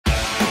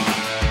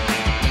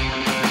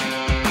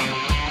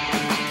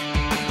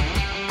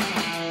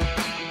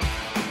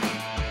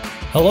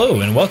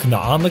Hello and welcome to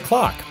On the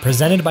Clock,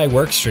 presented by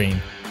WorkStream.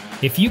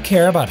 If you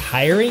care about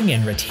hiring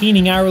and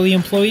retaining hourly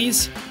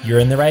employees, you're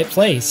in the right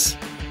place.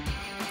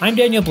 I'm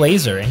Daniel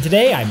Blazer, and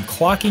today I'm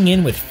clocking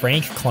in with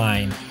Frank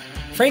Klein.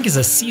 Frank is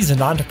a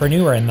seasoned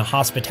entrepreneur in the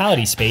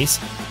hospitality space,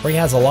 where he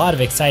has a lot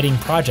of exciting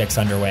projects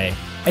underway.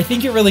 I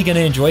think you're really going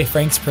to enjoy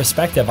Frank's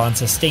perspective on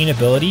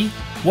sustainability,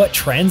 what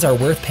trends are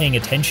worth paying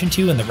attention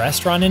to in the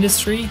restaurant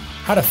industry,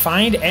 how to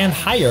find and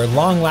hire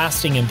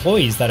long-lasting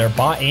employees that are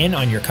bought in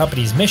on your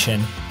company's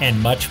mission, and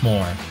much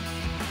more.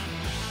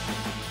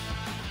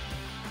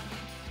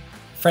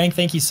 Frank,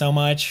 thank you so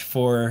much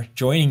for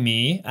joining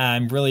me.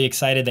 I'm really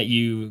excited that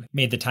you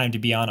made the time to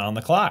be on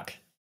the Clock.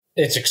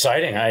 It's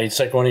exciting. It's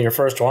like one of your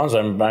first ones.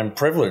 I'm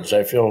privileged.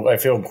 I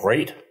feel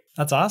great.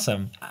 That's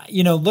awesome.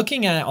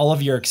 Looking at all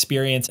of your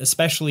experience,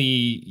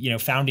 especially,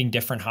 founding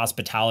different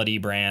hospitality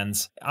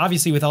brands,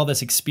 obviously with all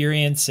this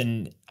experience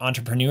and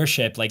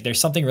entrepreneurship, like there's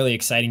something really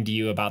exciting to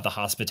you about the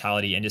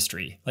hospitality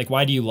industry. Like,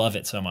 why do you love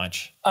it so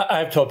much?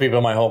 I've told people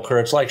my whole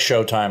career, it's like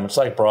Showtime. It's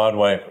like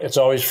Broadway. It's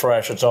always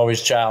fresh. It's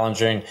always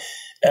challenging.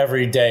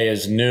 Every day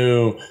is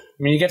new. I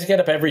mean, you get to get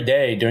up every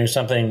day doing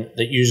something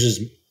that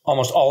uses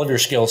almost all of your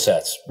skill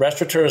sets.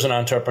 Restaurateurs and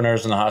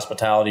entrepreneurs in the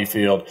hospitality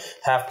field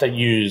have to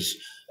use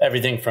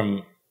everything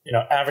from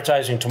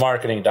advertising to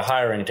marketing to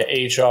hiring to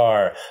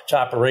HR to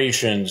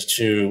operations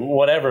to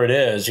whatever it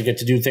is. You get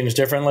to do things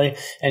differently,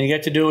 and you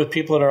get to do it with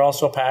people that are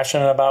also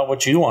passionate about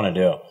what you want to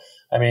do.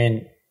 I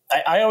mean,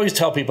 I always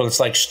tell people it's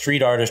like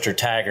street artists or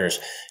taggers.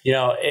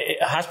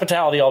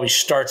 Hospitality always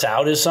starts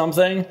out as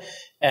something,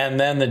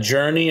 and then the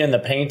journey and the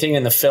painting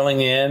and the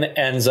filling in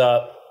ends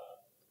up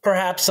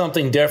perhaps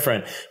something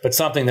different, but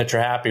something that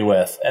you're happy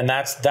with. And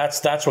that's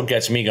what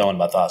gets me going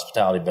about the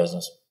hospitality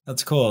business.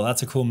 That's cool.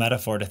 That's a cool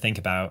metaphor to think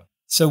about.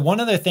 So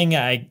one other thing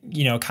I,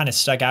 kind of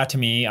stuck out to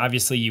me,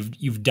 obviously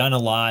you've done a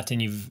lot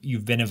and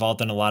you've been involved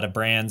in a lot of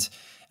brands,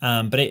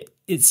 but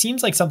it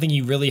seems like something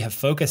you really have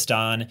focused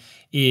on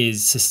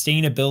is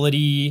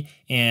sustainability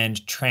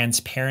and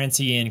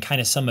transparency and kind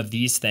of some of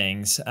these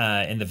things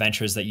in the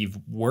ventures that you've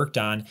worked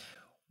on.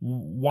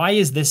 Why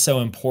is this so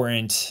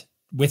important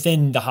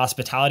within the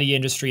hospitality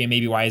industry, and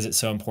maybe why is it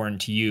so important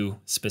to you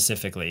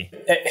specifically?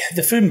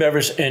 The food and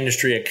beverage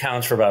industry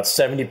accounts for about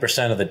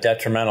 70% of the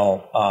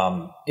detrimental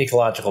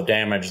ecological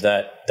damage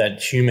that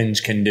humans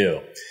can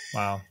do.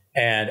 Wow.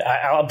 And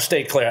I'll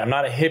stay clear. I'm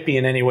not a hippie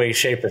in any way,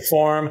 shape, or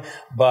form,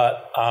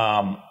 but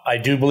I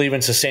do believe in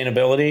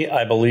sustainability.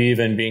 I believe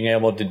in being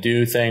able to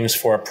do things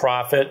for a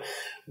profit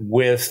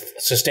with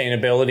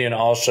sustainability and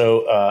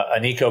also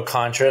an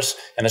eco-conscious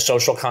and a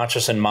social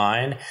conscious in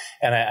mind.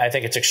 And I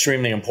think it's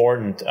extremely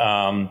important.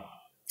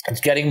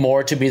 It's getting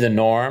more to be the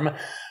norm,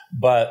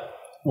 but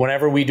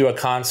whenever we do a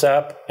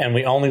concept and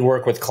we only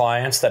work with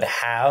clients that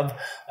have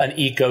an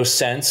eco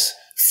sense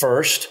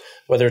first,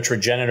 whether it's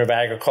regenerative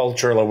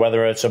agriculture or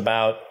whether it's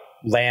about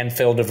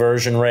landfill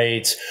diversion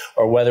rates,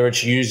 or whether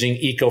it's using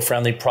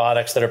eco-friendly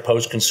products that are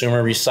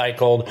post-consumer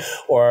recycled,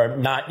 or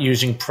not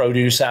using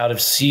produce out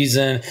of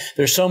season.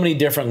 There's so many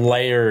different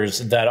layers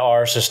that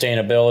are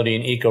sustainability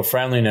and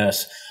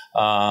eco-friendliness.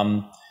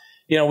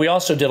 We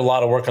also did a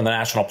lot of work on the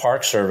National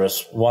Park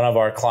Service. One of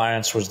our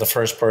clients was the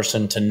first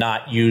person to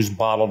not use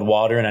bottled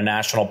water in a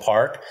national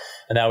park,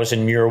 and that was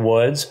in Muir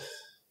Woods.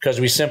 Because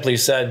we simply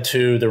said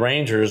to the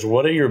rangers,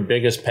 what are your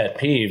biggest pet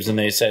peeves? And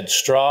they said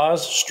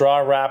straws, straw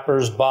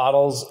wrappers,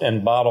 bottles,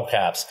 and bottle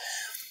caps.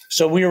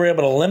 So we were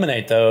able to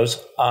eliminate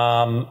those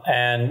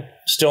and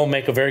still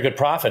make a very good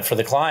profit for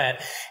the client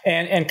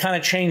and kind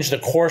of change the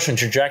course and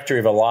trajectory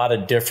of a lot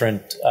of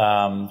different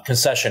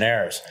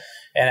concessionaires.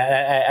 And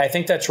I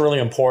think that's really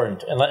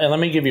important. And let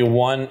me give you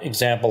one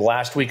example.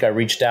 Last week, I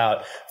reached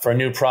out for a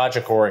new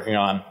project we're working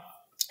on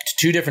to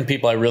two different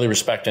people I really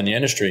respect in the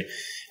industry.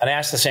 And I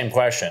asked the same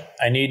question.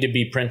 I need to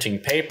be printing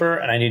paper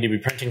and I need to be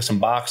printing some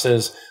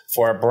boxes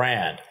for a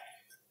brand.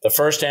 The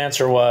first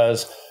answer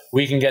was,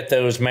 we can get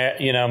those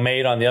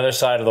made on the other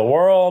side of the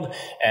world,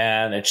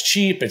 and it's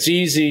cheap, it's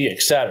easy,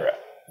 etc.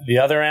 The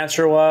other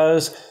answer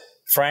was,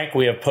 Frank,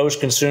 we have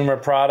post-consumer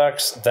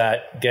products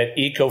that get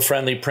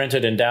eco-friendly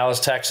printed in Dallas,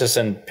 Texas,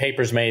 and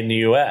papers made in the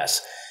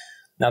U.S.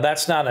 Now,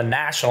 that's not a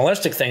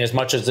nationalistic thing as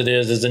much as it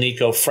is an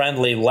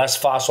eco-friendly, less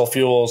fossil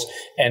fuels,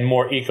 and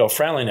more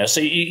eco-friendliness.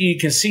 So you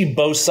can see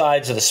both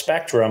sides of the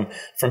spectrum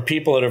from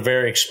people that are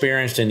very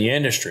experienced in the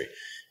industry.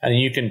 And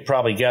you can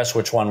probably guess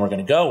which one we're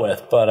going to go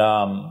with. But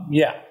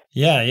yeah.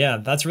 Yeah.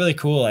 That's really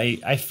cool. I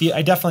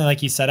definitely,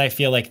 like you said, I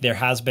feel like there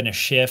has been a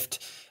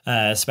shift,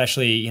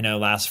 especially,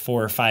 last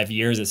 4 or 5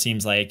 years, it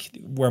seems like,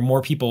 where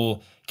more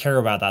people care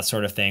about that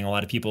sort of thing. A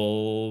lot of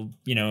people,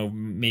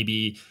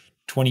 maybe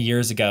 20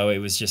 years ago, it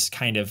was just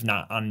kind of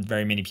not on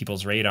very many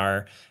people's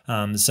radar.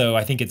 So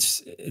I think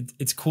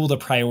it's cool to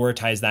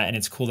prioritize that. And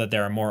it's cool that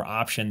there are more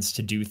options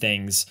to do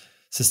things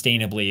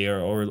sustainably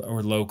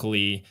or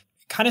locally.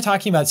 Kind of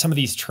talking about some of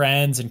these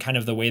trends and kind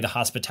of the way the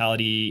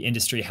hospitality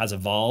industry has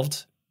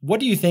evolved. What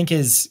do you think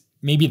is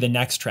maybe the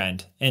next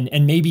trend?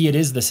 And maybe it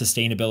is the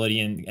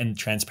sustainability and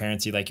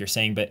transparency, like you're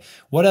saying, but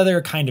what other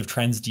kind of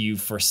trends do you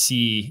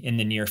foresee in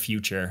the near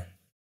future?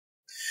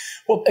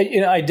 Well,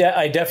 I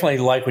definitely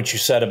like what you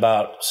said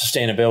about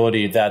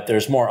sustainability, that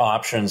there's more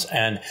options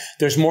and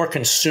there's more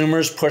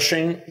consumers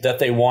pushing that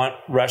they want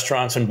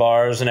restaurants and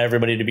bars and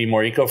everybody to be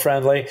more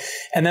eco-friendly.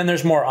 And then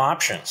there's more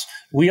options.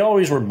 We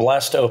always were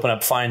blessed to open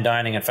up fine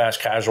dining and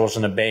fast casuals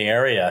in the Bay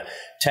Area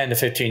 10 to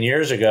 15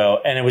 years ago.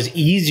 And it was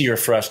easier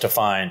for us to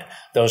find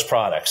those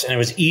products. And it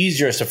was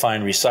easier to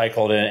find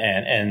recycled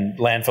and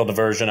landfill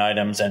diversion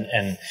items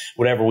and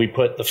whatever we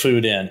put the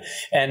food in.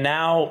 And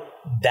now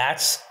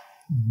that's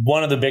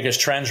one of the biggest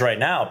trends right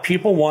now.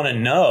 People want to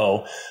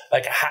know,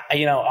 like, how,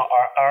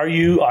 are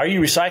you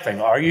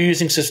recycling? Are you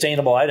using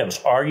sustainable items?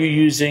 Are you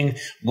using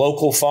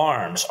local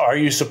farms? Are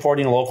you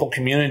supporting local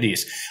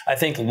communities? I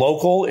think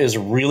local is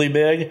really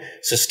big.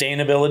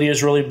 Sustainability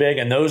is really big.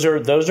 And those are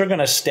going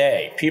to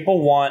stay.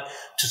 People want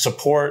to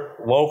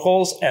support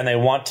locals, and they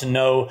want to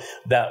know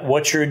that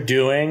what you're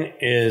doing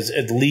is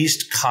at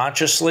least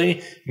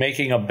consciously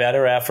making a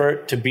better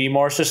effort to be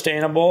more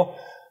sustainable.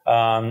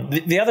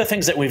 The other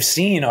things that we've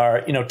seen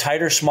are,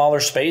 tighter, smaller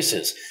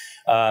spaces.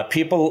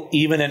 People,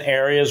 even in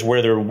areas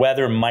where their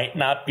weather might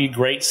not be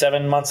great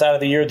 7 months out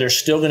of the year, they're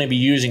still going to be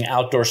using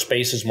outdoor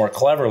spaces more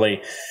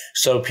cleverly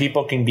so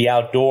people can be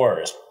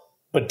outdoors,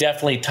 but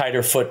definitely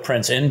tighter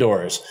footprints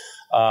indoors.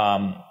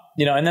 And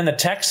then the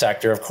tech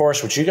sector, of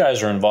course, which you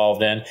guys are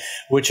involved in,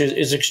 which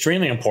is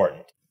extremely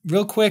important.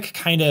 Real quick,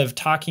 kind of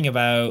talking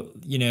about,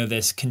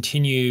 this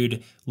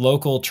continued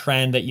local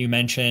trend that you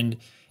mentioned.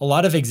 A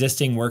lot of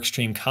existing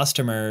WorkStream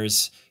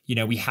customers,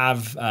 we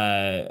have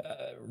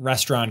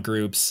restaurant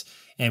groups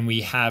and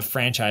we have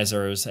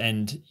franchisors,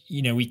 and,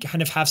 we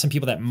kind of have some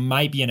people that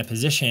might be in a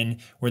position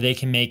where they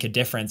can make a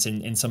difference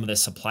in some of the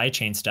supply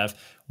chain stuff.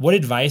 What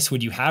advice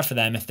would you have for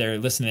them if they're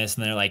listening to this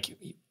and they're like,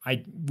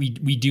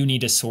 we do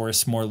need to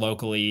source more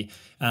locally?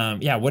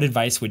 What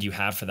advice would you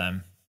have for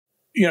them?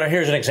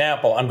 Here's an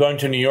example. I'm going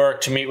to New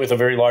York to meet with a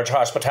very large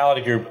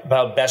hospitality group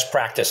about best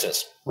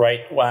practices,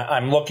 right?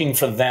 I'm looking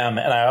for them,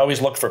 and I always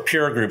look for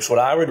peer groups. What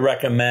I would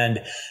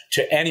recommend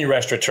to any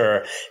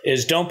restaurateur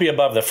is don't be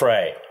above the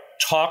fray.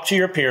 Talk to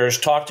your peers,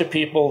 talk to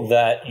people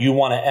that you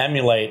want to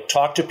emulate,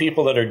 talk to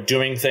people that are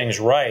doing things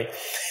right,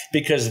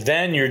 because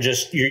then you're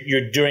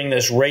doing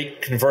this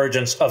rate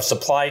convergence of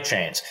supply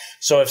chains.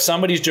 So if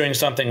somebody's doing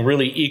something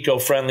really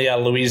eco-friendly out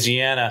of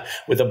Louisiana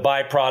with a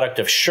byproduct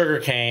of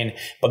sugarcane,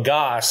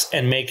 bagasse,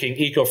 and making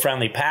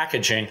eco-friendly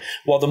packaging,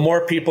 well, the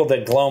more people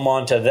that glom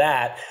onto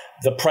that,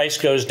 the price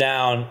goes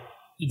down,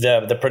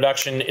 the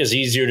production is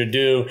easier to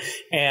do,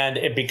 and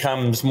it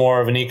becomes more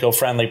of an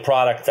eco-friendly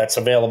product that's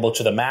available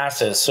to the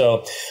masses.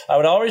 So I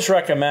would always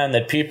recommend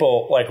that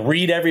people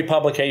read every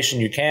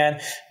publication you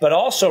can, but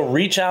also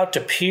reach out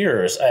to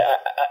peers.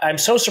 I'm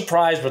so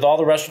surprised with all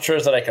the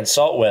restaurateurs that I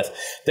consult with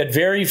that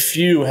very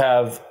few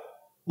have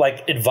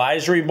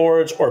advisory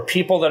boards or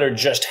people that are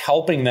just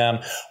helping them,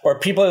 or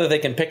people that they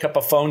can pick up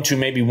a phone to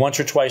maybe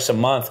once or twice a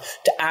month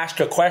to ask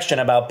a question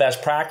about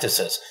best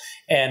practices.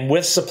 And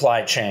with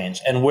supply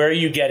chains, and where are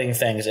you getting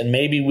things? And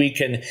maybe we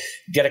can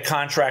get a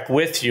contract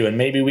with you, and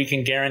maybe we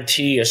can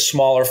guarantee a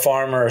smaller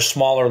farmer, a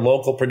smaller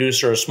local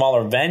producer, a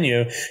smaller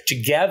venue.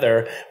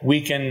 Together, we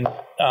can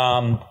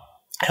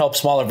help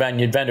smaller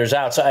vendors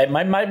out. So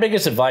my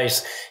biggest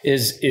advice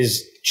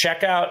is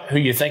check out who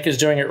you think is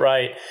doing it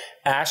right,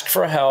 ask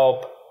for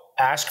help,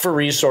 ask for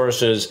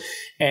resources,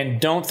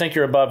 and don't think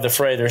you're above the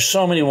fray. There's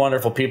so many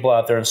wonderful people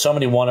out there and so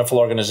many wonderful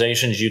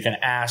organizations you can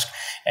ask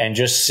and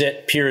just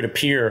sit peer to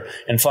peer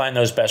and find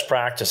those best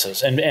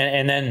practices, and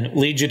then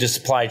lead you to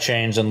supply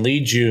chains and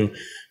lead you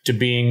to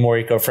being more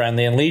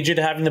eco-friendly and lead you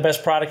to having the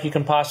best product you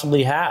can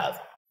possibly have.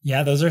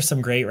 Yeah, those are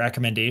some great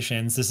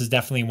recommendations. This is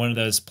definitely one of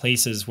those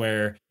places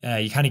where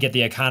you kind of get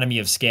the economy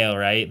of scale,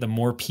 right? The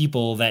more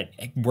people that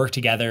work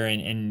together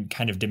and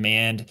kind of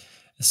demand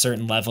a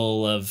certain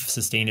level of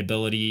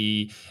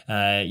sustainability,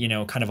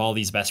 kind of all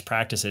these best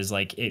practices,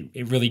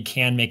 it really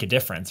can make a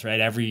difference,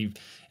 right?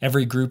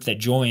 Every group that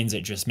joins,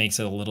 it just makes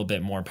it a little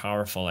bit more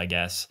powerful, I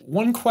guess.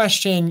 One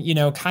question,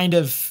 kind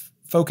of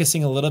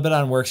focusing a little bit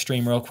on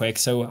WorkStream real quick.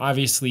 So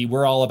obviously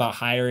we're all about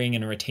hiring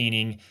and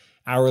retaining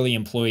hourly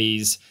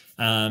employees.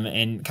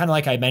 And kind of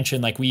like I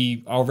mentioned,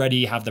 we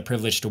already have the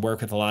privilege to work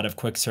with a lot of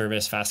quick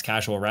service, fast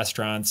casual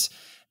restaurants.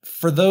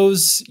 For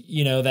those,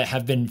 that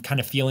have been kind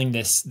of feeling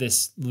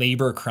this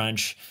labor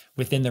crunch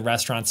within the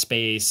restaurant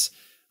space,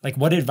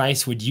 what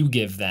advice would you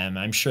give them?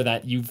 I'm sure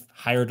that you've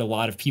hired a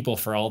lot of people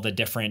for all the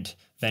different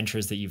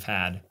ventures that you've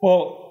had.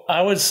 Well,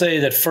 I would say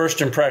that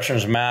first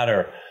impressions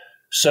matter.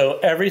 So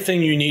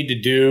everything you need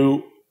to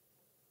do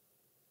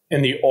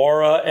in the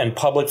aura and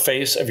public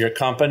face of your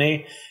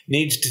company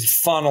needs to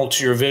funnel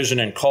to your vision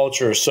and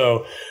culture.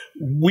 So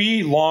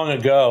we long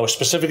ago,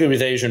 specifically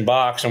with Asian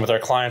Box and with our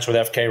clients with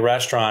FK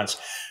Restaurants,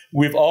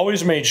 we've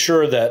always made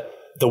sure that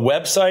the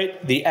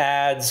website, the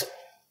ads,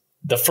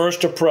 the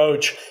first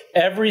approach,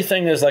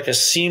 everything is like a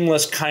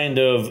seamless kind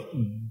of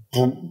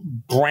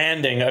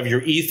branding of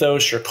your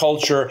ethos, your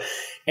culture,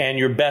 and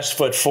your best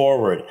foot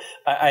forward.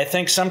 I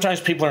think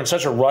sometimes people are in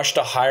such a rush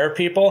to hire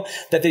people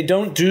that they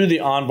don't do the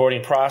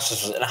onboarding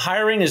processes. And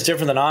hiring is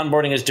different than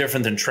onboarding is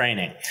different than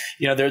training.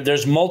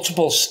 There's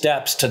multiple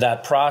steps to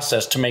that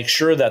process to make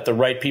sure that the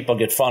right people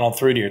get funneled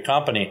through to your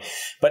company.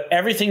 But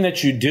everything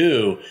that you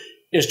do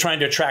is trying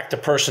to attract the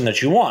person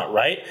that you want,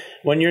 right?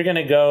 When you're going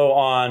to go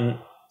on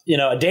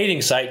a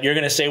dating site, you're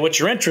going to say what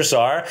your interests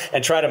are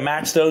and try to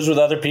match those with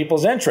other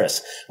people's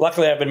interests.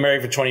 Luckily, I've been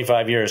married for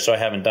 25 years, so I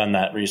haven't done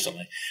that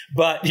recently.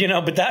 But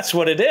that's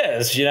what it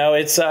is.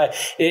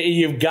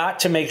 You've got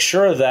to make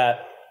sure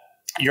that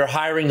you're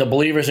hiring the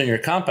believers in your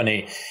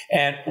company.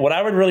 And what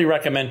I would really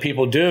recommend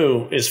people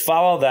do is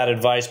follow that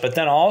advice. But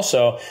then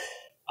also,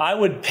 I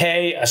would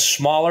pay a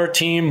smaller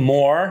team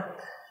more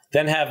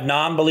than have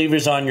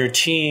non-believers on your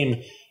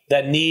team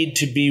that need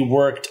to be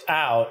worked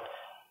out,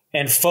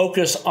 and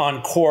focus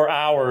on core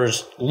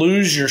hours.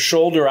 Lose your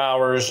shoulder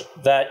hours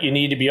that you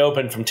need to be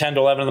open from 10 to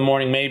 11 in the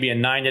morning, maybe, and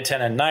 9 to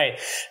 10 at night,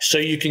 so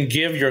you can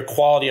give your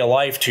quality of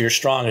life to your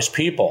strongest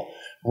people.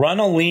 Run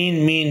a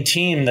lean, mean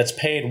team that's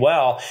paid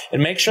well,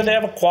 and make sure they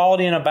have a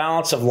quality and a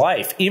balance of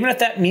life. Even if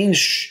that means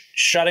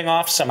shutting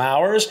off some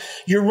hours,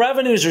 your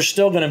revenues are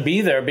still going to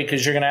be there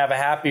because you're going to have a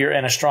happier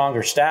and a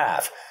stronger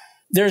staff.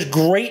 There's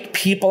great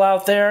people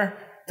out there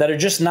that are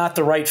just not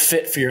the right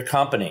fit for your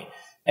company.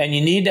 And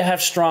you need to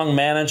have strong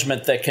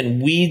management that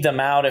can weed them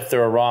out if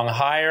they're a wrong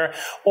hire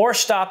or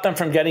stop them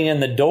from getting in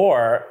the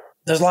door.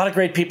 There's a lot of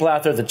great people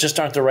out there that just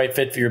aren't the right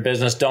fit for your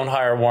business. Don't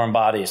hire warm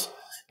bodies.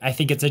 I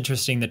think it's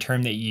interesting, the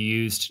term that you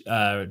used,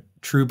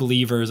 true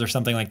believers or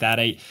something like that.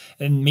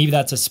 And maybe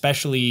that's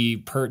especially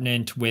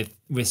pertinent with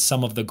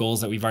some of the goals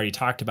that we've already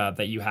talked about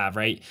that you have,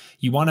 right?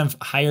 You want to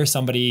hire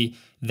somebody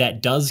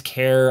that does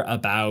care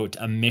about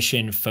a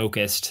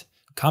mission-focused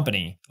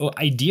company. Well,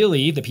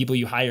 ideally, the people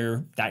you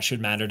hire, that should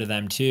matter to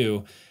them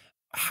too.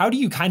 How do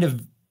you kind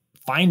of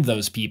find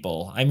those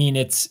people? I mean,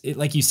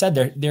 like you said,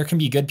 there can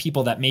be good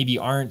people that maybe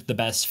aren't the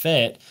best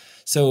fit.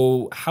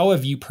 So how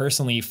have you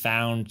personally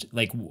found,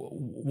 like,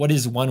 what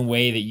is one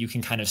way that you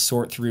can kind of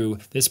sort through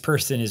this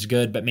person is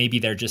good, but maybe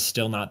they're just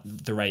still not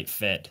the right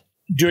fit?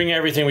 Doing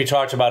everything we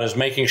talked about is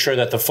making sure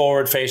that the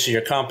forward face of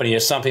your company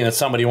is something that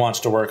somebody wants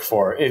to work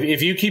for.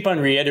 If you keep on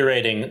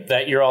reiterating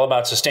that you're all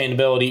about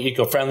sustainability,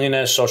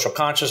 eco-friendliness, social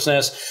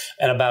consciousness,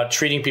 and about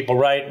treating people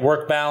right,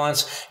 work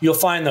balance, you'll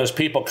find those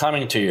people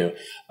coming to you.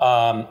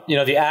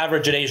 The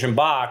average at Asian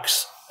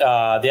Box,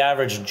 the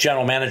average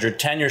general manager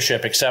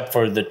tenureship, except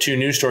for the 2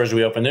 new stores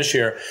we opened this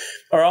year,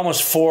 are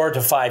almost 4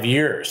 to 5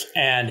 years.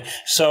 And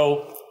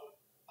so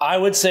I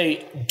would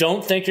say,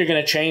 don't think you're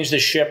going to change the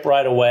ship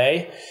right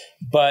away,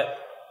 but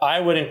I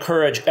would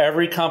encourage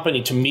every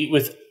company to meet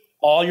with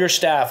all your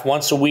staff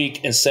once a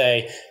week and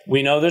say,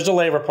 we know there's a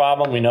labor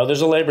problem. We know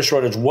there's a labor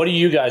shortage. What do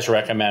you guys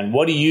recommend?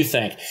 What do you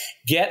think?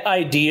 Get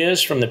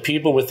ideas from the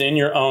people within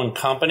your own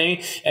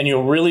company, and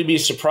you'll really be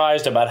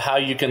surprised about how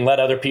you can let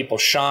other people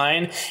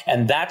shine.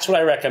 And that's what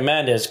I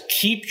recommend, is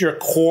keep your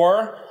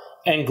core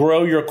and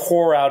grow your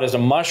core out as a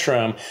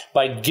mushroom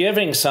by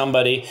giving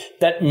somebody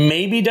that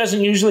maybe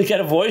doesn't usually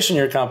get a voice in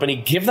your company,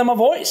 give them a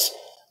voice.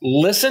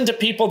 Listen to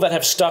people that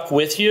have stuck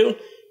with you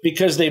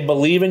because they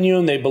believe in you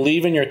and they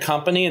believe in your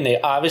company, and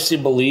they obviously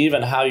believe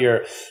in how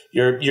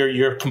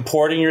you're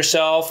comporting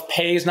yourself.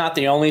 Pay is not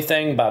the only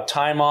thing, about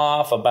time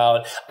off,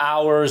 about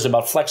hours,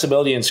 about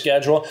flexibility and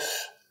schedule.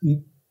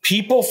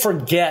 People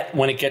forget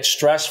when it gets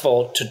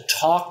stressful to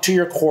talk to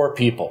your core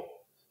people.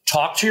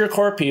 Talk to your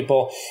core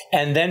people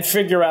and then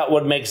figure out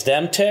what makes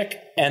them tick,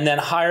 and then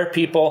hire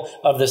people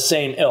of the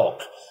same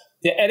ilk.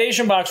 At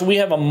Asian Box, we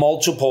have a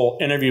multiple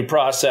interview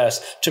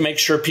process to make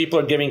sure people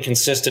are giving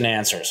consistent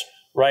answers,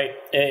 right?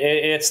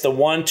 It's the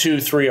 1,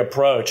 2, 3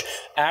 approach,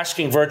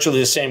 asking virtually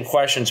the same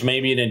questions,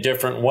 maybe in a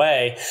different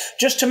way,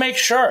 just to make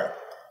sure.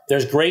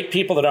 There's great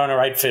people that aren't a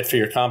right fit for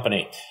your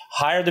company.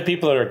 Hire the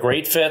people that are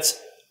great fits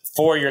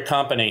for your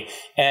company.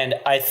 And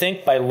I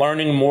think by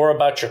learning more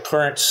about your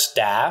current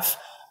staff,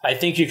 I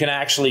think you can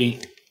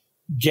actually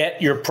get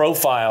your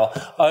profile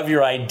of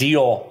your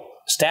ideal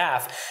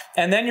staff.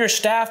 And then your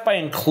staff, by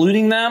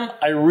including them,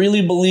 I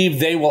really believe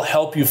they will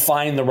help you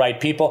find the right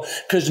people,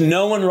 because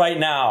no one right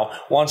now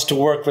wants to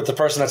work with the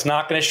person that's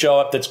not going to show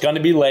up, that's going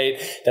to be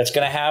late, that's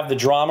going to have the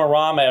drama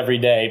every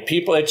day.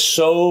 People, it's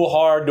so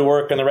hard to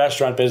work in the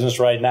restaurant business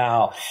right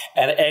now.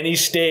 At any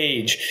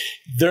stage,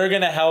 they're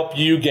going to help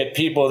you get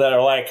people that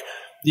are like,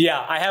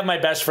 yeah, I have my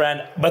best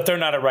friend, but they're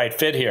not a right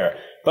fit here.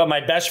 But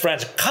my best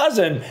friend's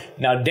cousin,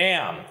 now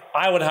damn,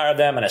 I would hire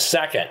them in a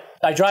second.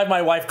 I drive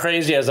my wife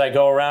crazy as I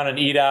go around and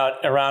eat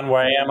out around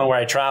where I am and where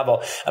I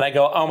travel. And I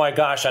go, oh my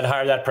gosh, I'd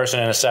hire that person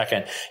in a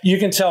second. You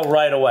can tell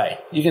right away.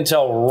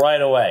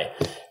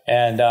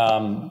 And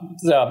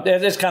so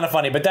it's kind of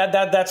funny, but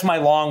that's my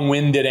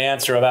long-winded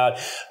answer about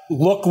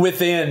look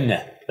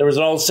within. There was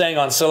an old saying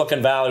on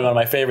Silicon Valley, one of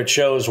my favorite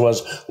shows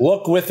was,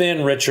 look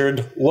within,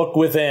 Richard, look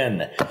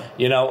within.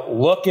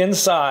 Look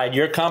inside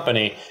your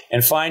company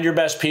and find your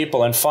best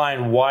people and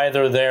find why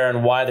they're there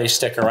and why they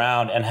stick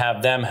around, and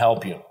have them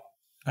help you.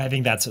 I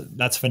think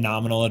that's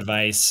phenomenal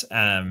advice,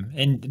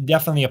 and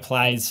definitely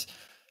applies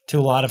to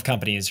a lot of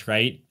companies,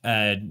 right?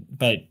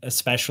 But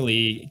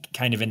especially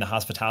kind of in the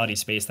hospitality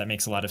space, that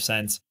makes a lot of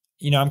sense.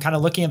 I'm kind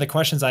of looking at the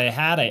questions I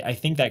had. I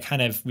think that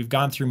kind of we've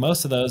gone through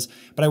most of those,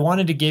 but I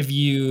wanted to give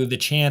you the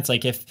chance,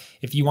 like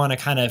if you want to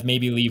kind of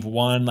maybe leave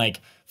one like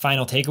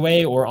final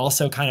takeaway, or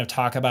also kind of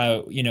talk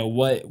about,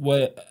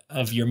 what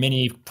of your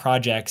mini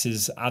projects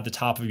is at the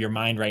top of your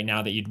mind right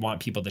now that you'd want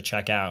people to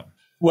check out.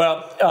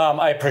 Well,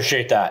 I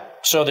appreciate that.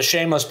 So the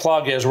shameless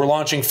plug is we're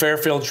launching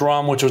Fairfield's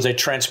Rum, which was a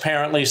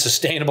transparently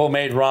sustainable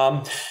made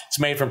rum. It's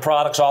made from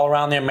products all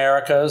around the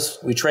Americas.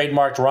 We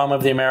trademarked Rum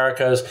of the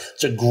Americas.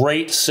 It's a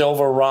great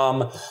silver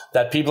rum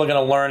that people are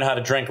going to learn how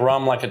to drink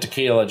rum like a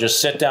tequila. Just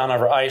sit down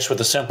over ice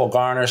with a simple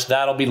garnish.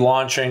 That'll be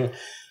launching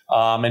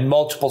in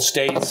multiple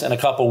states in a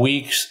couple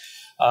weeks.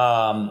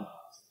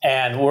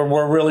 And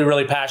we're really,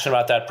 really passionate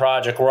about that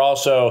project. We're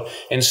also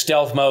in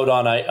stealth mode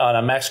on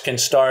a Mexican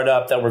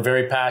startup that we're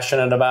very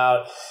passionate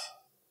about.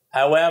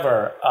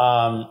 However,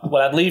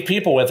 what I'd leave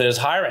people with is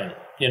hiring,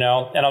 and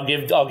I'll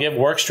give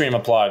WorkStream a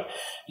plug.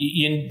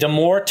 The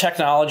more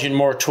technology and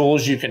more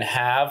tools you can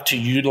have to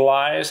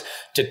utilize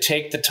to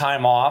take the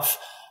time off,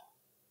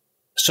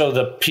 so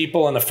the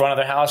people in the front of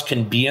the house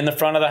can be in the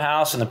front of the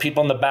house and the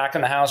people in the back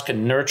of the house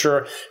can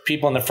nurture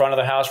people in the front of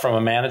the house from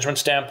a management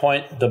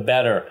standpoint, the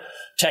better.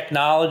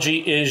 Technology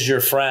is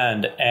your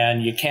friend,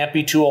 and you can't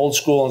be too old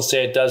school and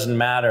say it doesn't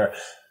matter.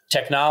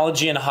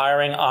 Technology and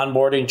hiring,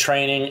 onboarding,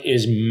 training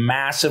is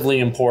massively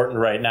important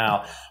right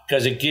now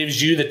because it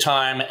gives you the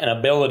time and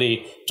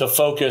ability to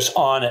focus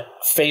on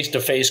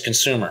face-to-face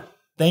consumer.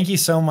 Thank you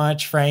so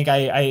much, Frank.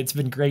 It's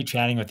been great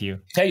chatting with you.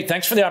 Hey,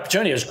 thanks for the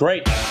opportunity. It was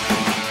great.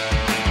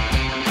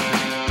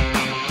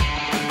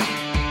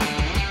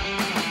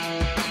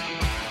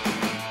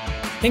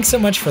 Thanks so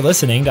much for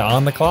listening to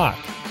On the Clock.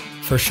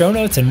 For show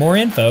notes and more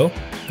info,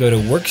 go to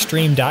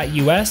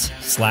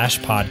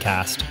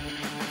workstream.us/podcast.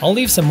 I'll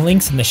leave some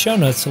links in the show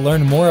notes to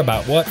learn more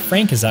about what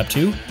Frank is up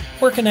to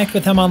or connect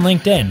with him on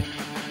LinkedIn.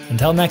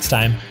 Until next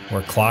time,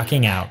 we're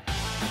clocking out.